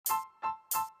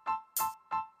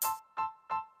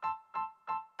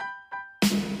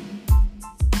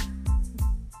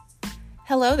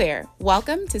Hello there.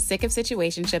 Welcome to Sick of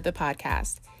Situationship, the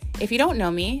podcast. If you don't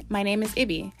know me, my name is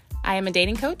Ibby. I am a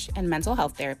dating coach and mental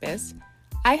health therapist.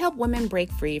 I help women break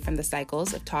free from the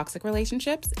cycles of toxic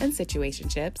relationships and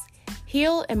situationships,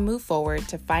 heal and move forward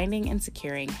to finding and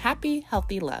securing happy,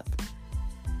 healthy love.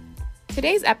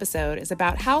 Today's episode is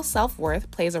about how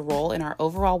self-worth plays a role in our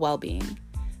overall well-being,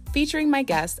 featuring my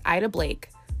guest, Ida Blake,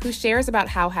 who shares about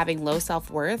how having low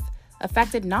self-worth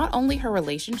affected not only her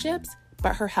relationships,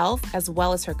 but her health as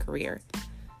well as her career.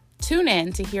 Tune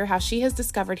in to hear how she has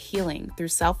discovered healing through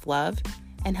self-love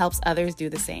and helps others do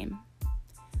the same.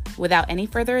 Without any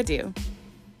further ado,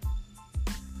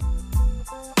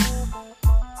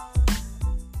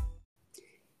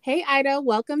 hey Ida,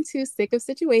 welcome to Sick of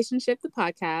Situationship, the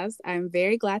podcast. I'm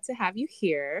very glad to have you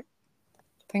here.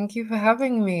 Thank you for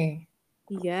having me.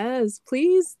 Yes,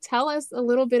 please tell us a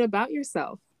little bit about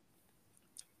yourself.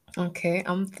 Okay,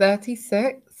 I'm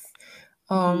 36.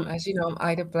 As you know, I'm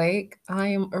Ida Blake. I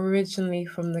am originally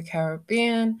from the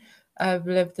Caribbean. I've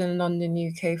lived in London,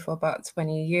 UK for about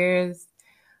 20 years.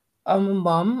 I'm a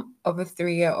mum of a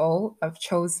 3-year-old. I've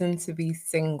chosen to be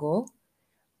single.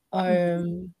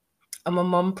 I'm a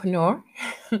mompreneur.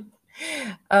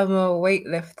 I'm a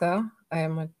weightlifter.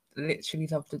 Literally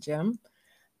love the gym.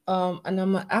 And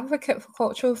I'm an advocate for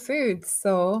cultural foods.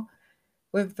 So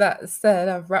with that said,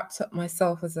 I've wrapped up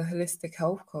myself as a holistic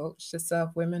health coach to serve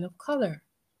women of color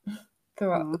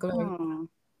throughout the globe.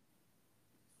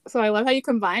 So I love how you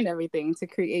combined everything to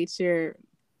create your,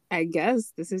 I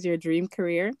guess, this is your dream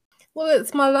career. Well,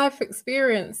 it's my life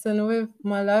experience. And with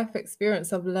my life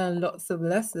experience, I've learned lots of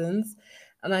lessons.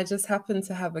 And I just happen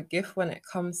to have a gift when it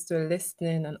comes to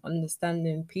listening and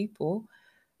understanding people.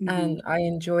 And I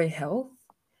enjoy health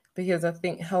because I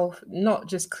think health, not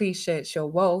just cliche, it's your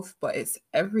wealth, but it's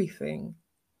everything.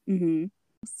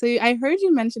 So I heard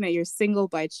you mention that you're single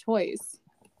by choice.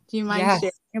 Do you mind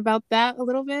sharing about that a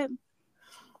little bit?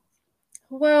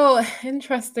 Well,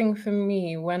 interesting for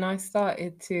me, when I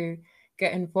started to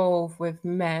get involved with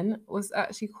men was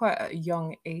actually quite at a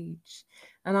young age.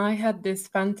 And I had this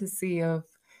fantasy of,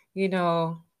 you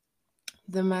know,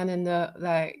 the man in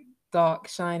the dark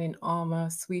shining armor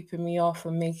sweeping me off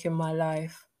and making my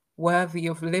life worthy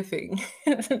of living.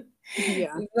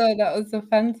 Yeah. So that was a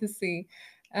fantasy.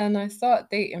 And I started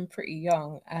dating pretty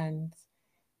young, and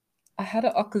I had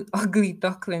an ugly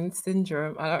duckling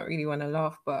syndrome. I don't really want to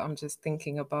laugh, but I'm just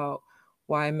thinking about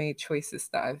why I made choices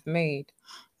that I've made.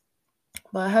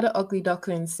 But I had an ugly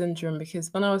duckling syndrome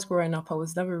because when I was growing up, I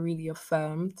was never really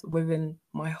affirmed within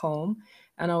my home,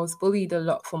 and I was bullied a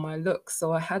lot for my looks.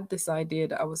 So I had this idea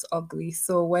that I was ugly.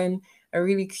 So when a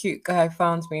really cute guy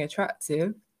found me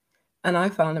attractive, and I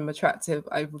found him attractive,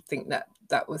 I would think that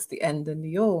that was the end and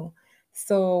the all.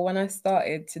 So when I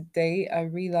started to date, I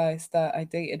realized that I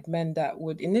dated men that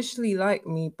would initially like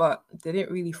me, but they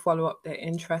didn't really follow up their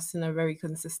interests in a very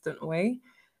consistent way.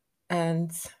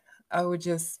 And I would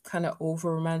just kind of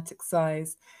over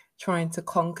romanticize trying to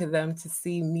conquer them to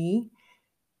see me.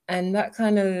 And that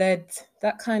kind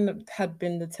of had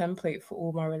been the template for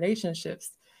all my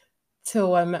relationships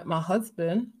till I met my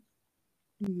husband.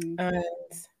 And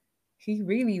he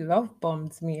really love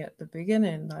bombed me at the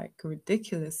beginning, like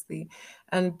ridiculously.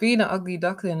 And being an ugly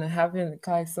duckling and having a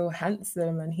guy so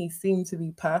handsome and he seemed to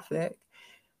be perfect,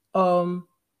 um,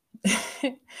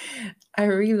 I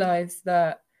realized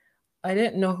that I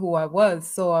didn't know who I was.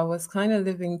 So I was kind of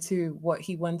living to what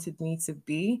he wanted me to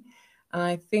be. And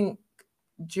I think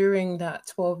during that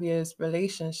 12 years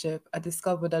relationship, I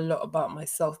discovered a lot about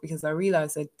myself because I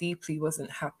realized I deeply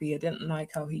wasn't happy. I didn't like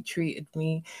how he treated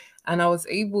me. And I was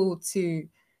able to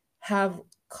have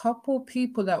a couple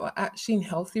people that were actually in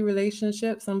healthy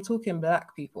relationships. I'm talking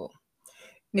Black people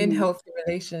in healthy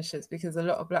relationships, because a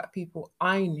lot of Black people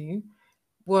I knew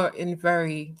were in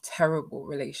very terrible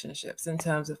relationships in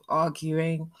terms of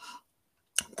arguing,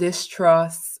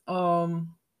 distrust,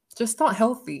 just not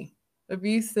healthy,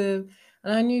 abusive.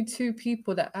 And I knew two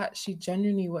people that actually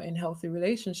genuinely were in healthy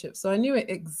relationships. So I knew it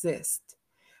exists.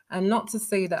 And not to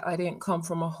say that I didn't come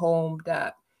from a home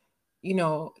that,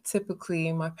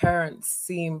 typically my parents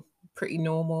seem pretty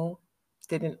normal.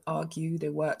 They didn't argue, they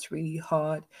worked really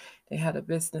hard, they had a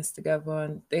business together,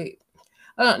 and I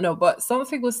don't know, but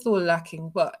something was still lacking.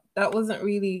 But that wasn't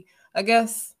really, I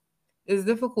guess, it's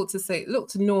difficult to say. It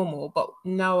looked normal, but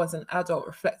now as an adult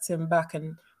reflecting back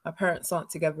and my parents aren't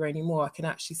together anymore, I can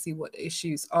actually see what the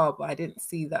issues are, but I didn't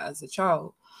see that as a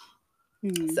child.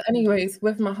 So, anyways,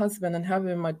 with my husband and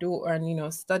having my daughter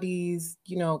and, studies,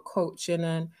 coaching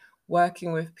and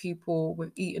working with people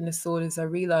with eating disorders, I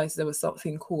realized there was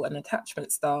something called an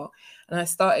attachment style. And I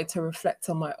started to reflect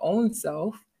on my own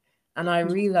self. And I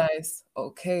realized,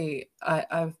 okay,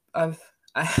 I've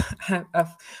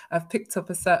picked up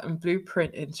a certain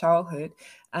blueprint in childhood,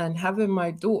 and having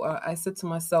my daughter, I said to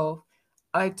myself,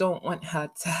 I don't want her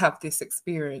to have this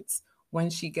experience when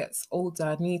she gets older.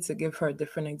 I need to give her a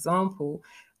different example.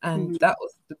 And Mhm. that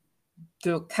was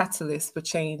the catalyst for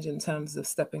change in terms of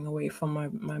stepping away from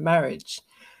my marriage.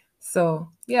 So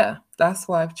yeah, that's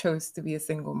why I've chose to be a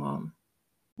single mom.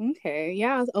 Okay.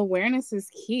 Yeah, awareness is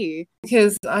key.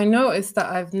 Because I noticed that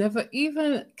I've never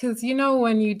even, because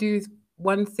when you do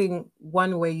one thing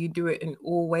one way, you do it in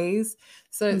all ways.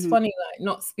 So it's Mhm. funny, like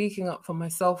not speaking up for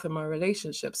myself in my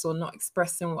relationships or not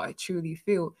expressing what I truly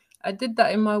feel. I did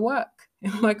that in my work,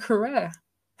 in my career.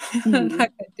 Mhm.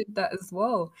 Like I did that as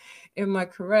well in my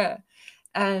career.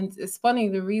 And it's funny,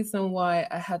 the reason why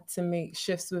I had to make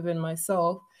shifts within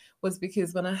myself was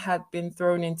because when I had been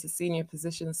thrown into senior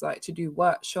positions, like to do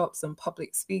workshops and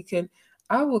public speaking,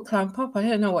 I would clamp up. I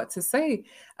didn't know what to say.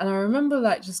 And I remember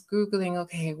like just Googling,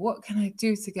 okay, what can I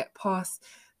do to get past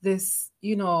this,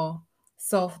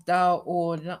 self-doubt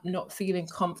or not feeling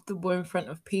comfortable in front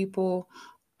of people.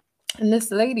 And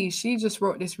this lady, she just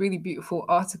wrote this really beautiful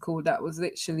article that was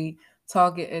literally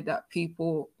targeted at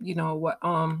people, what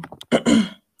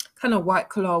kind of white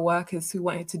collar workers who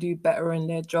wanted to do better in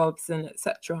their jobs and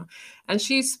etc. And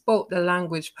she spoke the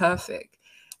language perfect.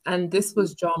 And this Mhm.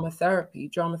 was drama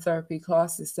therapy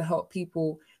classes to help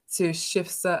people to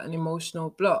shift certain emotional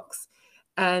blocks.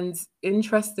 And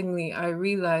interestingly, I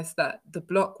realized that the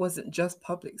block wasn't just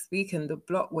public speaking, the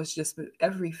block was just with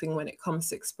everything when it comes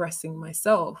to expressing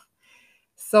myself.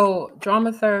 So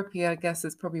drama therapy, I guess,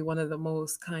 is probably one of the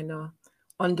most kind of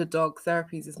underdog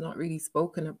therapies. It's not really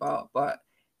spoken about, but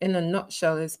in a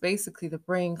nutshell, it's basically the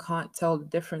brain can't tell the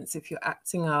difference if you're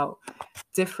acting out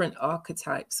different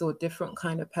archetypes or different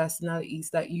kind of personalities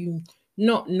that you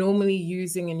not normally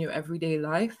using in your everyday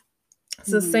life.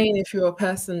 So Mhm. saying if you're a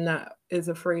person that is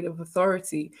afraid of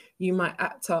authority, you might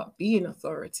act out being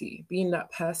authority, being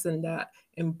that person that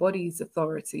embodies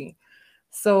authority.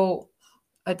 So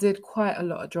I did quite a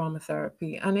lot of drama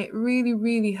therapy and it really,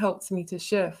 really helped me to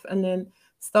shift. And then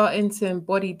starting to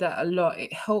embody that a lot,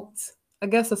 it helped. I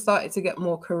guess I started to get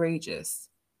more courageous.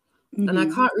 And I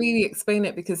Mhm. can't really explain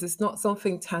it because it's not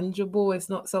something tangible. It's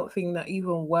not something that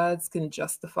even words can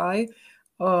justify.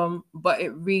 But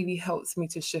it really helps me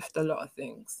to shift a lot of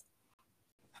things.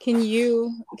 Can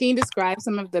you describe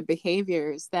some of the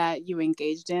behaviors that you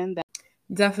engaged in that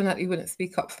Definitely wouldn't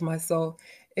speak up for myself.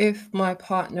 If my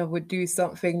partner would do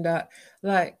something that,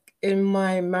 like in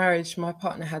my marriage, my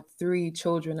partner had 3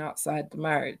 children outside the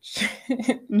marriage.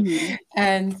 Mhm.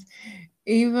 And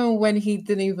even when he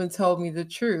didn't even tell me the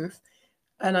truth,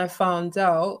 and I found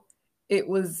out, it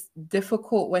was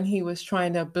difficult when he was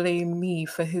trying to blame me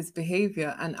for his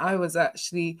behavior. And I was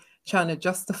actually trying to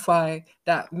justify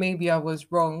that maybe I was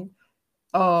wrong,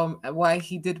 why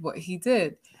he did what he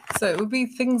did. So it would be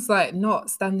things like not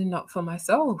standing up for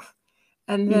myself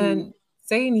and Mhm. then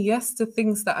saying yes to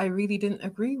things that I really didn't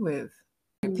agree with.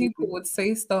 People Mhm. would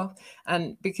say stuff,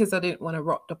 and because I didn't want to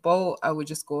rock the boat, I would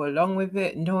just go along with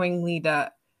it, knowingly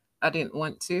that I didn't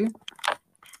want to,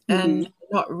 and Mhm.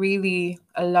 not really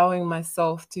allowing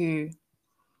myself to,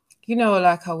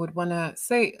 like I would want to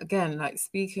say again, like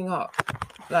speaking up,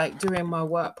 like doing my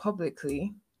work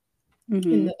publicly in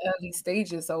Mhm. the early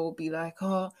stages. I will be like,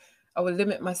 oh, I would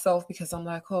limit myself because I'm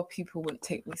like, oh, people wouldn't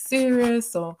take me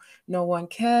serious, or no one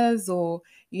cares, or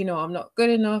I'm not good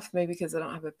enough, maybe because I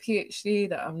don't have a PhD,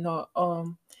 that I'm not, I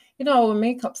will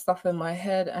make up stuff in my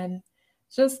head and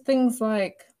just things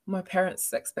like my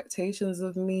parents' expectations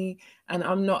of me, and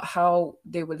I'm not how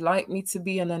they would like me to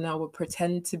be, and then I would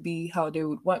pretend to be how they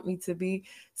would want me to be.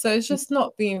 So it's just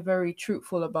not being very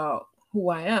truthful about who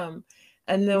I am.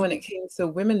 And then when Mhm. it came to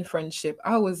women friendship,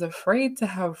 I was afraid to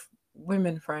have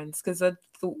women friends because I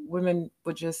thought women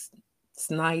were just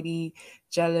snidey,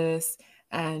 jealous,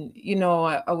 and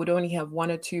I would only have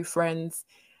 1 or 2 friends.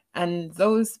 And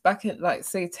those back in like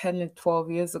say 10 and 12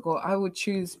 years ago, I would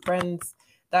choose friends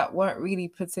that weren't really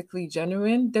particularly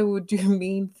genuine. They would do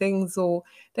mean things or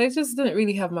they just didn't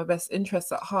really have my best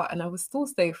interests at heart, and I would still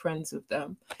stay friends with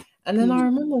them. And then I Mhm.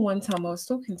 remember one time I was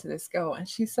talking to this girl and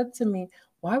she said to me,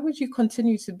 why would you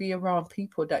continue to be around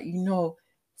people that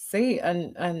say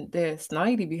and they're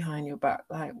snidey behind your back?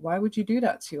 Like, why would you do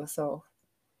that to yourself?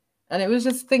 And it was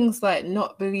just things like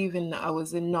not believing that I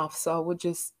was enough. So I would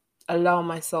just allow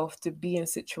myself to be in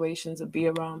situations or be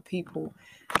around people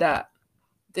that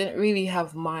didn't really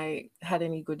had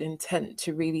any good intent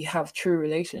to really have true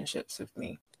relationships with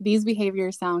me. These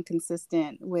behaviors sound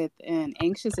consistent with an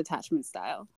anxious attachment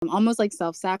style, almost like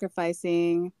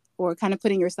self-sacrificing or kind of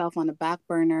putting yourself on the back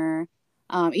burner.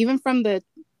 even from the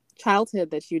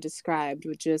childhood that you described,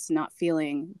 with just not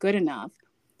feeling good enough.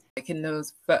 Like in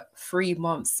those 3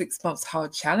 months, 6 months, how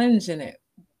challenging it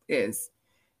is.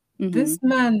 This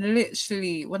man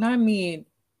literally, when I mean,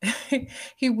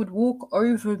 he would walk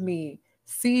over me,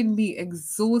 seeing me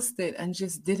exhausted, and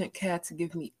just didn't care to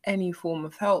give me any form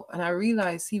of help. And I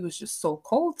realized he was just so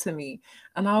cold to me.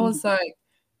 And I was like,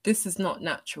 this is not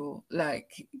natural.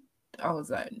 Like, I was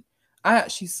like, I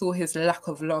actually saw his lack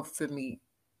of love for me,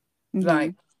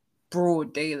 like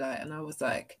broad daylight. And I was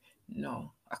like,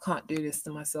 no, I can't do this to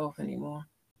myself anymore.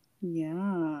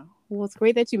 Yeah. Well, it's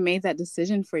great that you made that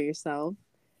decision for yourself.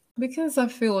 Because I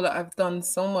feel that I've done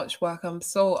so much work, I'm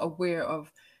so aware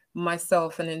of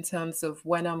myself and in terms of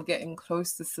when I'm getting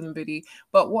close to somebody.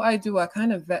 But what I do, I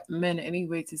kind of vet men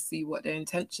anyway to see what their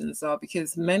intentions are,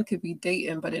 because men could be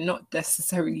dating, but they're not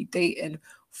necessarily dating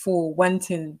for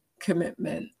wanting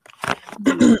commitment.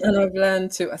 And I've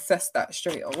learned to assess that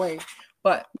straight away.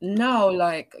 But now,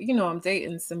 like, I'm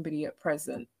dating somebody at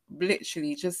present,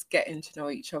 literally just getting to know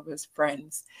each other as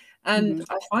friends. And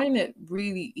I find it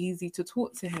really easy to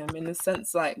talk to him, in the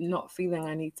sense, like, not feeling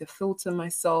I need to filter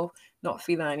myself, not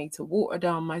feeling I need to water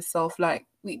down myself. Like,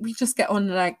 we just get on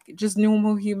like just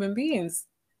normal human beings.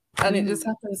 And it just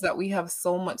happens that we have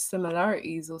so much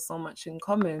similarities or so much in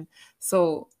common.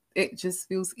 So it just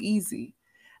feels easy.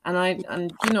 And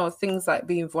things like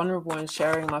being vulnerable and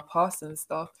sharing my past and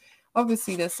stuff.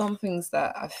 Obviously, there's some things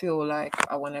that I feel like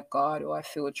I want to guard or I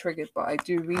feel triggered, but I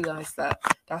do realize that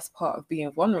that's part of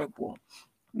being vulnerable.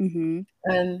 And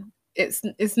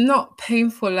it's not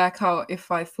painful like how, if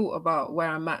I thought about where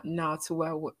I'm at now to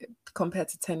where compared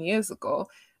to 10 years ago,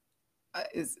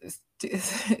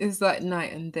 it's like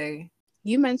night and day.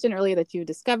 You mentioned earlier that you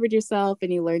discovered yourself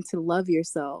and you learned to love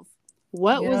yourself.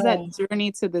 What was that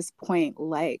journey to this point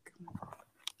like?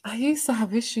 I used to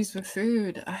have issues with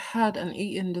food. I had an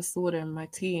eating disorder in my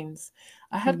teens.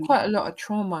 I had quite a lot of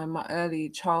trauma in my early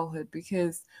childhood,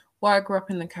 because while I grew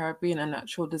up in the Caribbean, a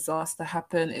natural disaster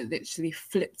happened. It literally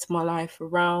flipped my life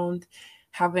around,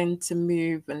 having to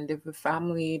move and live with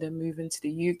family, then move into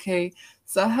the UK.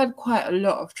 So I had quite a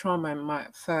lot of trauma in my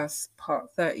first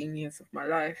 13 years of my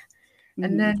life.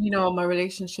 And then, my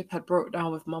relationship had broke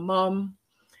down with my mom.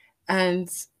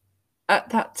 And at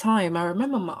that time, I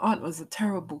remember my aunt was a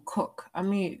terrible cook. I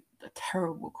mean, a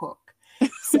terrible cook.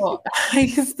 So I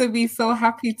used to be so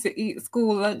happy to eat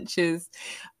school lunches,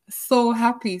 so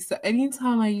happy. So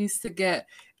anytime I used to get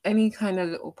any kind of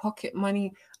little pocket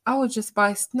money, I would just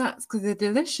buy snacks because they're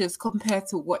delicious compared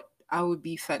to what I would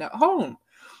be fed at home.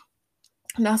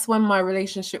 And that's when my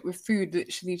relationship with food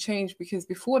literally changed, because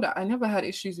before that, I never had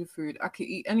issues with food. I could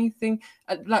eat anything.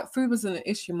 Like, food wasn't an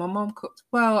issue. My mom cooked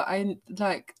well. I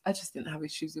just didn't have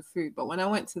issues with food. But when I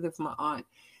went to live with my aunt,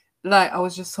 like, I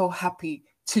was just so happy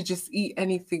to just eat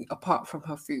anything apart from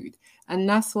her food. And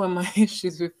that's when my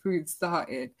issues with food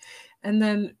started. And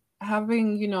then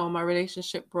having, my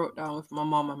relationship broke down with my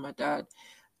mom and my dad.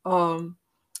 And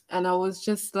I was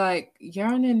just like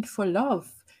yearning for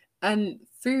love. And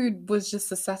food was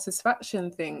just a satisfaction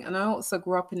thing. And I also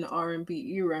grew up in the R&B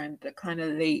era and the kind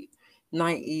of late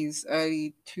 90s,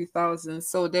 early 2000s.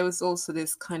 So there was also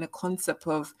this kind of concept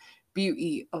of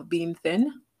beauty of being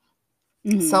thin.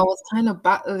 So I was kind of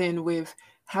battling with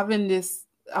having this,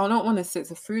 I don't want to say it's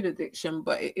a food addiction,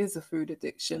 but it is a food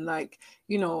addiction. Like,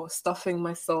 stuffing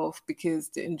myself because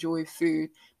to enjoy food,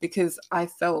 because I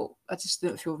just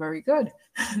didn't feel very good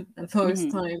at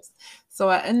those times. So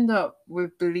I end up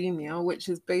with bulimia, which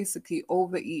is basically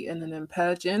overeating and then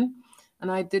purging.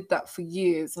 And I did that for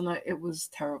years, and it was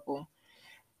terrible.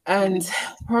 And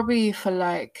probably for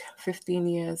like 15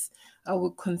 years, I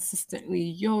would consistently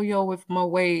yo-yo with my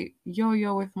weight,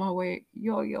 yo-yo with my weight,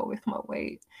 yo-yo with my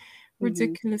weight,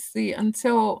 ridiculously,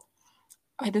 until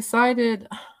I decided,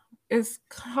 is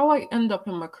how I end up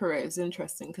in my career is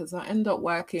interesting, because I end up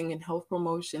working in health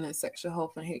promotion and sexual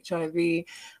health and HIV,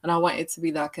 and I wanted to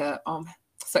be like a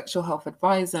sexual health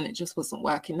advisor, and it just wasn't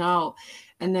working out.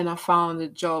 And then I found a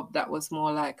job that was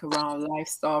more like around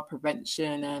lifestyle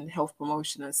prevention and health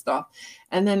promotion and stuff.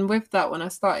 And then with that, when I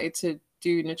started to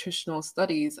do nutritional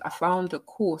studies, I found a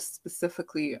course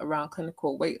specifically around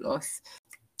clinical weight loss,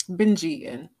 binge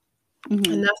eating.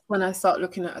 And that's when I start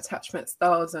looking at attachment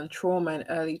styles and trauma in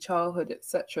early childhood,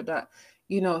 etc. That,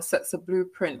 sets a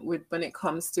blueprint with when it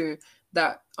comes to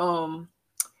that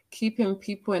keeping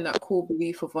people in that core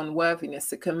belief of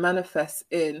unworthiness. It can manifest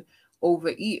in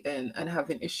overeating and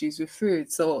having issues with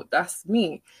food. So that's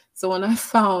me. So when I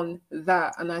found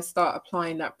that and I start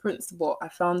applying that principle, I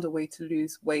found a way to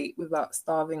lose weight without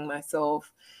starving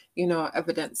myself,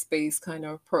 evidence-based kind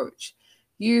of approach.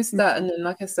 Used that, and then,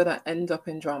 like I said, I end up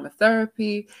in drama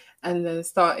therapy, and then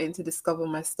starting to discover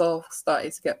myself,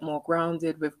 started to get more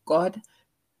grounded with God.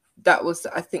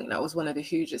 I think that was one of the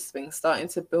hugest things, starting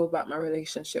to build back my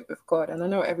relationship with God. And I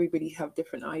know everybody have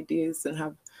different ideas and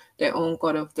have their own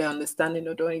God of their understanding,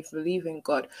 or don't even believe in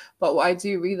God. But what I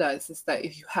do realize is that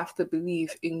if you have to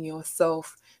believe in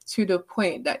yourself to the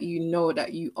point that you know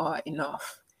that you are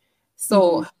enough.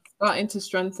 So starting to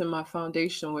strengthen my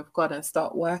foundation with God and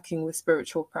start working with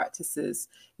spiritual practices,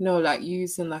 like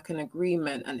using like an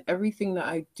agreement, and everything that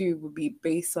I do will be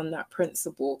based on that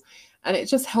principle. And it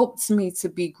just helps me to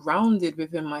be grounded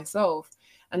within myself.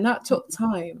 And that took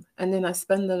time. And then I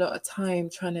spend a lot of time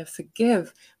trying to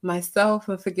forgive myself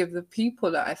and forgive the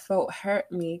people that I felt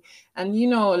hurt me. And,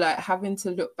 like having to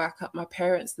look back at my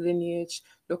parents' lineage,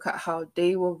 look at how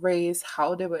they were raised,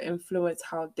 how they were influenced,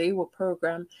 how they were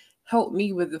programmed, help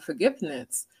me with the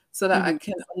forgiveness, so that I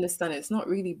can understand it's not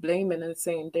really blaming and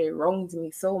saying they wronged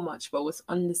me so much, but was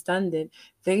understanding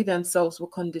they themselves were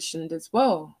conditioned as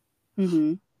well.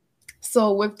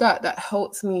 So with that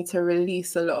helps me to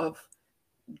release a lot of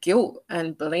guilt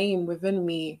and blame within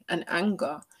me and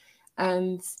anger.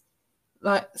 And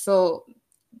so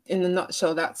in a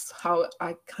nutshell, that's how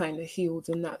I kind of healed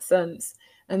in that sense.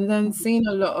 And then seeing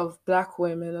a lot of Black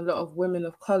women, a lot of women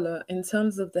of color, in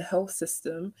terms of the health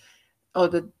system, or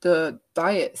the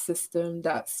diet system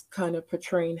that's kind of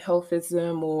portraying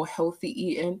healthism or healthy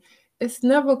eating, it's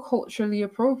never culturally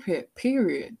appropriate,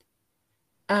 period.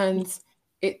 And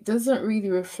it doesn't really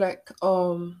reflect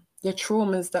the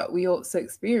traumas that we also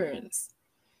experience.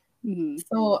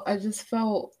 So I just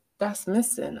felt that's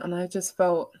missing, and I just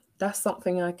felt that's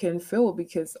something I can feel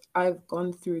because I've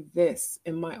gone through this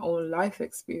in my own life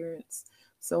experience.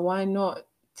 So why not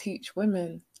teach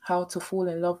women how to fall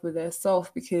in love with their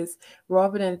self? Because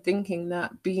rather than thinking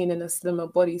that being in a slimmer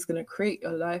body is going to create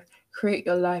your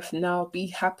life now, be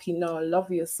happy now,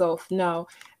 love yourself now,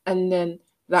 and then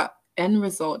that end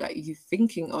result that you're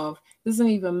thinking of doesn't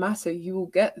even matter. You will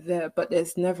get there, but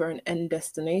there's never an end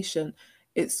destination.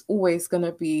 It's always going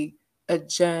to be a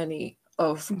journey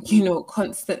of,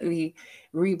 constantly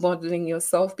remodeling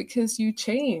yourself, because you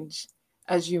change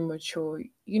as you mature.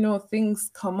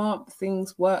 Things come up,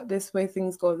 things work this way,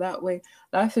 things go that way.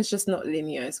 Life is just not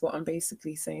linear, is what I'm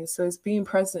basically saying. So it's being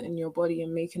present in your body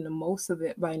and making the most of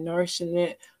it by nourishing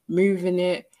it, moving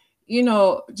it,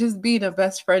 just being a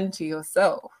best friend to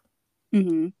yourself.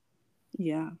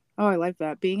 Yeah. Oh, I like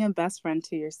that. Being a best friend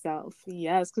to yourself.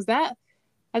 Yes, because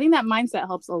I think that mindset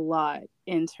helps a lot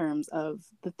in terms of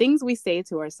the things we say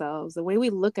to ourselves, the way we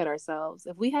look at ourselves.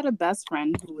 If we had a best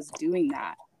friend who was doing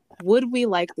that, would we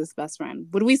like this best friend?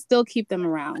 Would we still keep them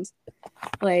around?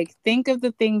 Like, think of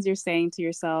the things you're saying to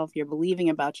yourself, you're believing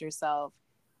about yourself.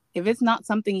 If it's not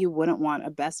something you wouldn't want a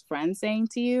best friend saying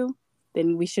to you,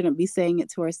 then we shouldn't be saying it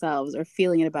to ourselves or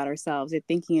feeling it about ourselves or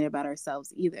thinking it about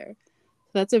ourselves either.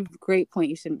 So that's a great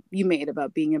point you made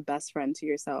about being a best friend to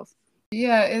yourself.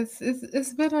 Yeah,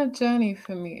 it's been a journey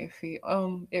for me,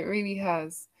 Ify. It really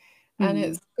has. And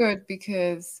it's good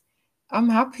because I'm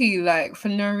happy, like, for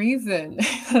no reason.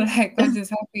 Like, I'm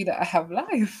just happy that I have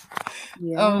life.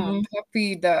 Yeah.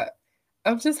 Happy that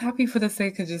I'm just happy for the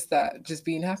sake of just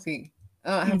being happy.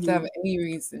 I don't have to have any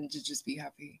reason to just be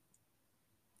happy.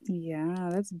 Yeah,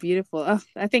 that's beautiful.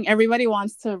 I think everybody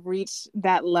wants to reach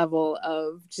that level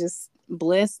of just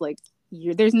bliss. Like,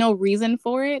 there's no reason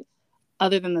for it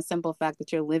other than the simple fact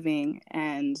that you're living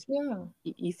and Yeah.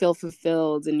 you feel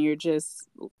fulfilled and you're just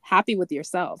happy with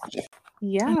yourself. And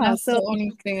Yeah. that's So, the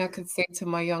only thing I could say to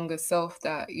my younger self,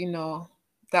 that,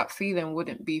 that feeling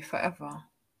wouldn't be forever.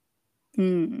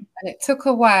 mm, And it took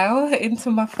a while into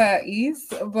my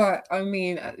 30s, but I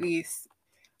mean, at least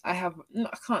I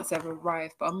can't say I've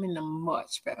arrived, but I'm in a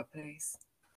much better place.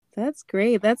 that's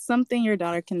great. That's something your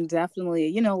daughter can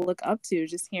definitely, look up to.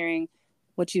 Just hearing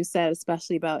what you said,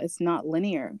 especially about it's not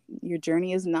linear. Your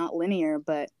journey is not linear,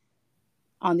 but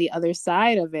on the other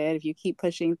side of it, if you keep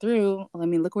pushing through, I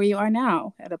mean, look where you are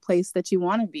now, at a place that you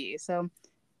want to be. So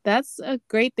that's a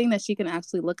great thing that she can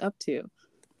actually look up to.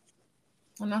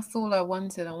 And that's all I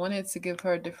wanted. I wanted to give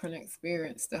her a different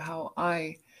experience to how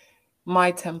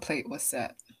my template was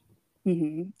set.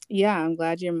 Yeah, I'm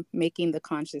glad you're making the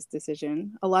conscious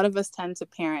decision. A lot of us tend to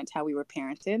parent how we were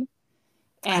parented.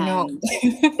 I know.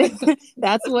 And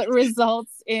that's what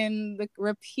results in the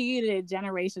repeated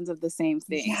generations of the same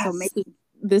thing. So Yes.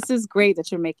 this is great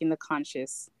that you're making the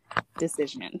conscious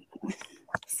decision.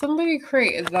 Somebody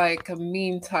created like a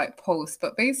meme type post,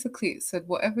 but basically it said,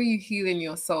 whatever you heal in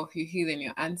yourself, you heal in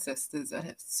your ancestors. And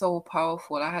it's so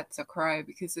powerful. I had to cry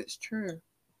because it's true.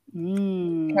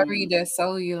 Carry their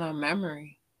cellular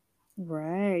memory.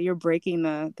 Right. You're breaking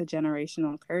the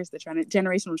generational curse, the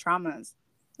generational traumas.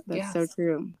 That's so Yes.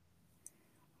 true.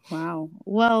 Wow.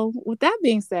 Well, with that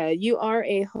being said, you are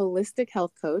a holistic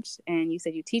health coach and you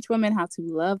said you teach women how to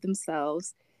love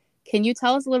themselves. Can you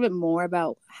tell us a little bit more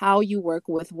about how you work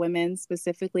with women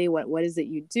specifically? What is it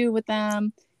you do with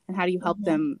them and how do you help Mhm.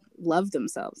 them love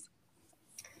themselves?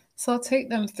 So I'll take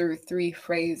them through 3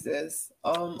 phases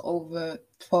over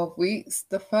 12 weeks.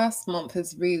 The first month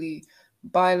is really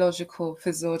biological,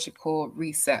 physiological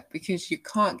reset because you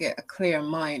can't get a clear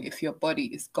mind if your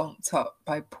body is gunked up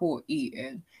by poor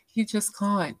eating. You just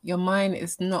can't. Your mind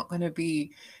is not going to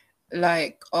be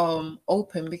like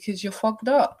open because you're fogged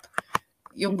up.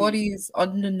 Your Hmm. body is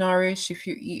undernourished if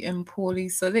you're eating poorly.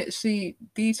 So literally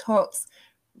detox,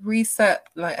 reset,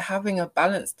 like having a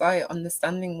balanced diet,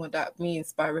 understanding what that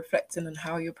means by reflecting on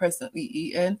how you're presently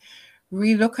eating,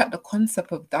 relook at the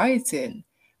concept of dieting.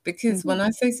 Because Hmm. when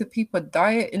I say to people,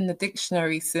 diet in the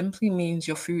dictionary simply means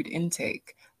your food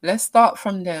intake. Let's start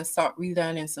from there and start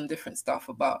relearning some different stuff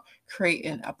about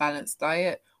creating a balanced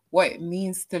diet, what it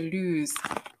means to lose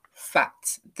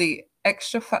fat, the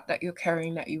extra fat that you're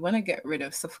carrying that you want to get rid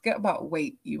of. So forget about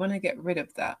weight, you want to get rid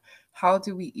of that. How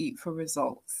do we eat for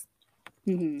results?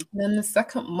 Hmm. Then the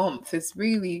second month is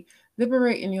really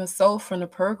liberating yourself from the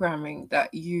programming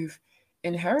that you've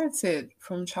inherited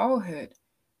from childhood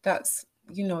that's,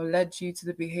 led you to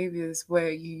the behaviors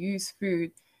where you use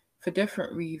food for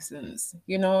different reasons.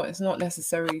 It's not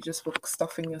necessarily just for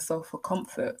stuffing yourself for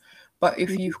comfort, but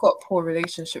if Hmm. you've got poor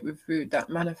relationship with food that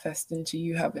manifests into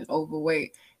you having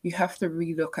overweight, you have to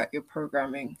relook at your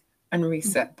programming and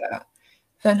reset that.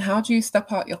 Then how do you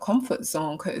step out your comfort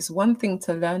zone? Because it's one thing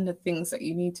to learn the things that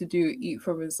you need to do, eat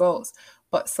for results,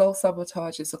 but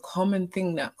self-sabotage is a common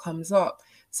thing that comes up.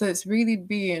 So it's really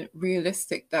being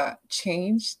realistic that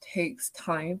change takes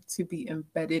time to be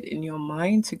embedded in your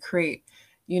mind to create,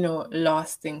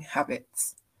 lasting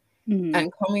habits. Hmm.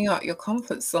 And coming out your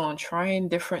comfort zone, trying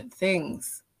different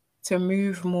things, to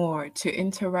move more, to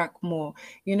interact more,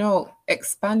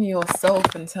 expand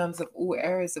yourself in terms of all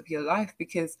areas of your life,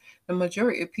 because the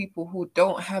majority of people who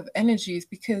don't have energy is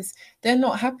because they're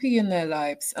not happy in their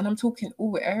lives. And I'm talking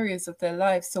all areas of their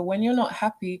lives. So when you're not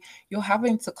happy, you're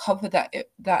having to cover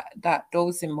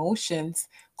those emotions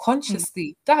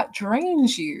consciously. That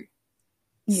drains you.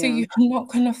 So Yeah. you're not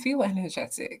gonna feel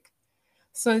energetic.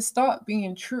 So start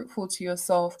being truthful to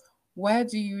yourself. Where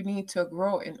do you need to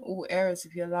grow in all areas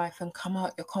of your life and come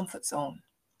out your comfort zone?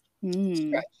 Mm.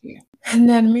 Stretch you. And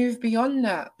then move beyond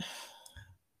that.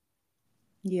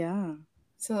 Yeah.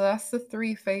 So that's the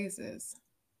 3 phases.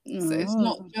 So it's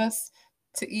not Oh. just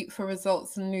to eat for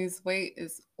results and lose weight,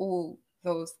 it's all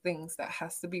those things that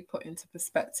has to be put into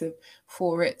perspective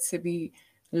for it to be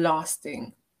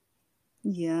lasting.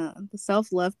 Yeah. The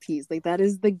self-love piece, like that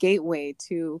is the gateway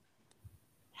to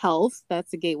health.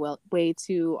 That's the gateway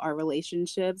to our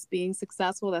relationships being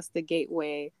successful. That's the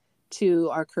gateway to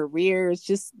our careers.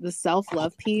 Just the self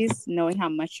love piece, knowing how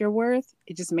much you're worth,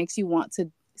 it just makes you want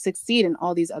to succeed in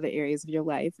all these other areas of your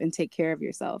life and take care of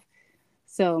yourself.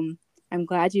 So I'm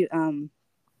glad you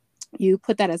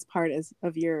put that as part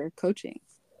of your coaching.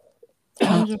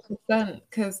 100%.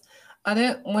 Because I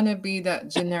don't want to be that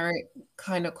generic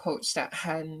kind of coach that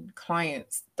hand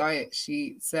clients diet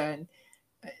sheets and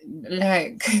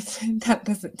like that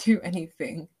doesn't do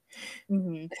anything.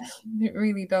 Hmm. It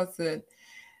really doesn't.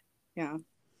 Yeah.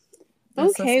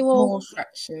 There's a Okay. Well, small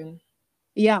fraction.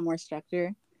 yeah, more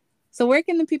structure. So where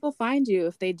can the people find you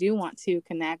if they do want to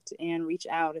connect and reach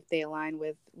out if they align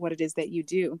with what it is that you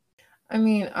do? I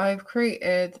mean, I've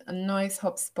created a nice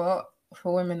hotspot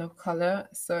for women of color.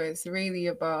 So it's really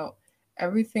about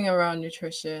everything around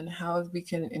nutrition, how we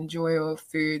can enjoy our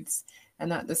foods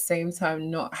and at the same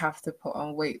time not have to put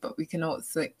on weight, but we can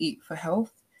also eat for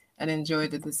health and enjoy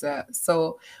the dessert.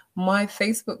 So my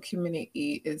Facebook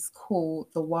community is called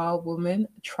the Wild Woman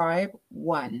Tribe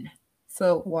One.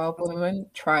 So Wild Woman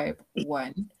Tribe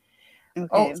One. Okay.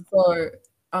 Also,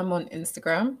 I'm on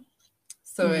Instagram.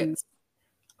 So Hmm. it's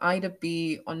Ida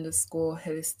B underscore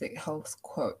holistic health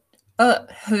coach.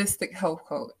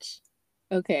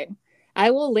 Okay. I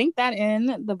will link that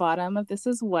in the bottom of this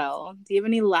as well. Do you have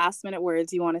any last minute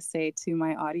words you want to say to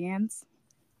my audience?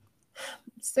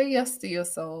 Say yes to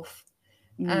yourself.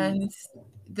 Mm. And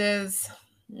there's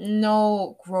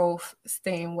no growth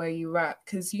staying where you're at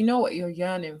because you know what you're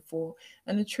yearning for.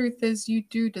 And the truth is, you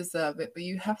do deserve it, but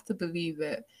you have to believe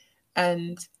it.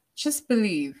 And just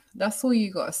believe. That's all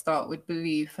you got to start with,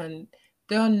 belief. And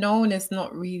the unknown is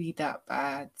not really that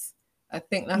bad. I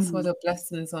think that's where Hmm. the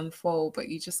blessings unfold, but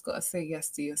you just got to say yes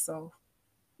to yourself.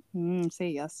 Say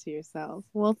yes to yourself.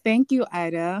 Well, thank you,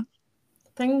 Ida.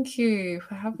 Thank you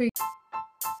for having.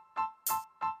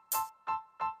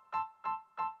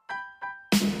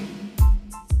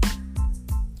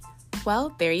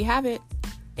 Well, there you have it.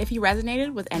 If you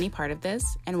resonated with any part of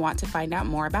this and want to find out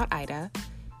more about Ida,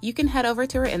 you can head over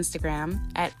to her Instagram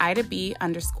at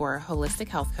IdaB_holistic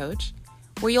health coach,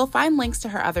 where you'll find links to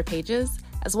her other pages,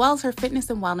 as well as her fitness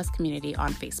and wellness community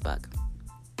on Facebook.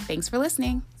 Thanks for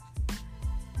listening.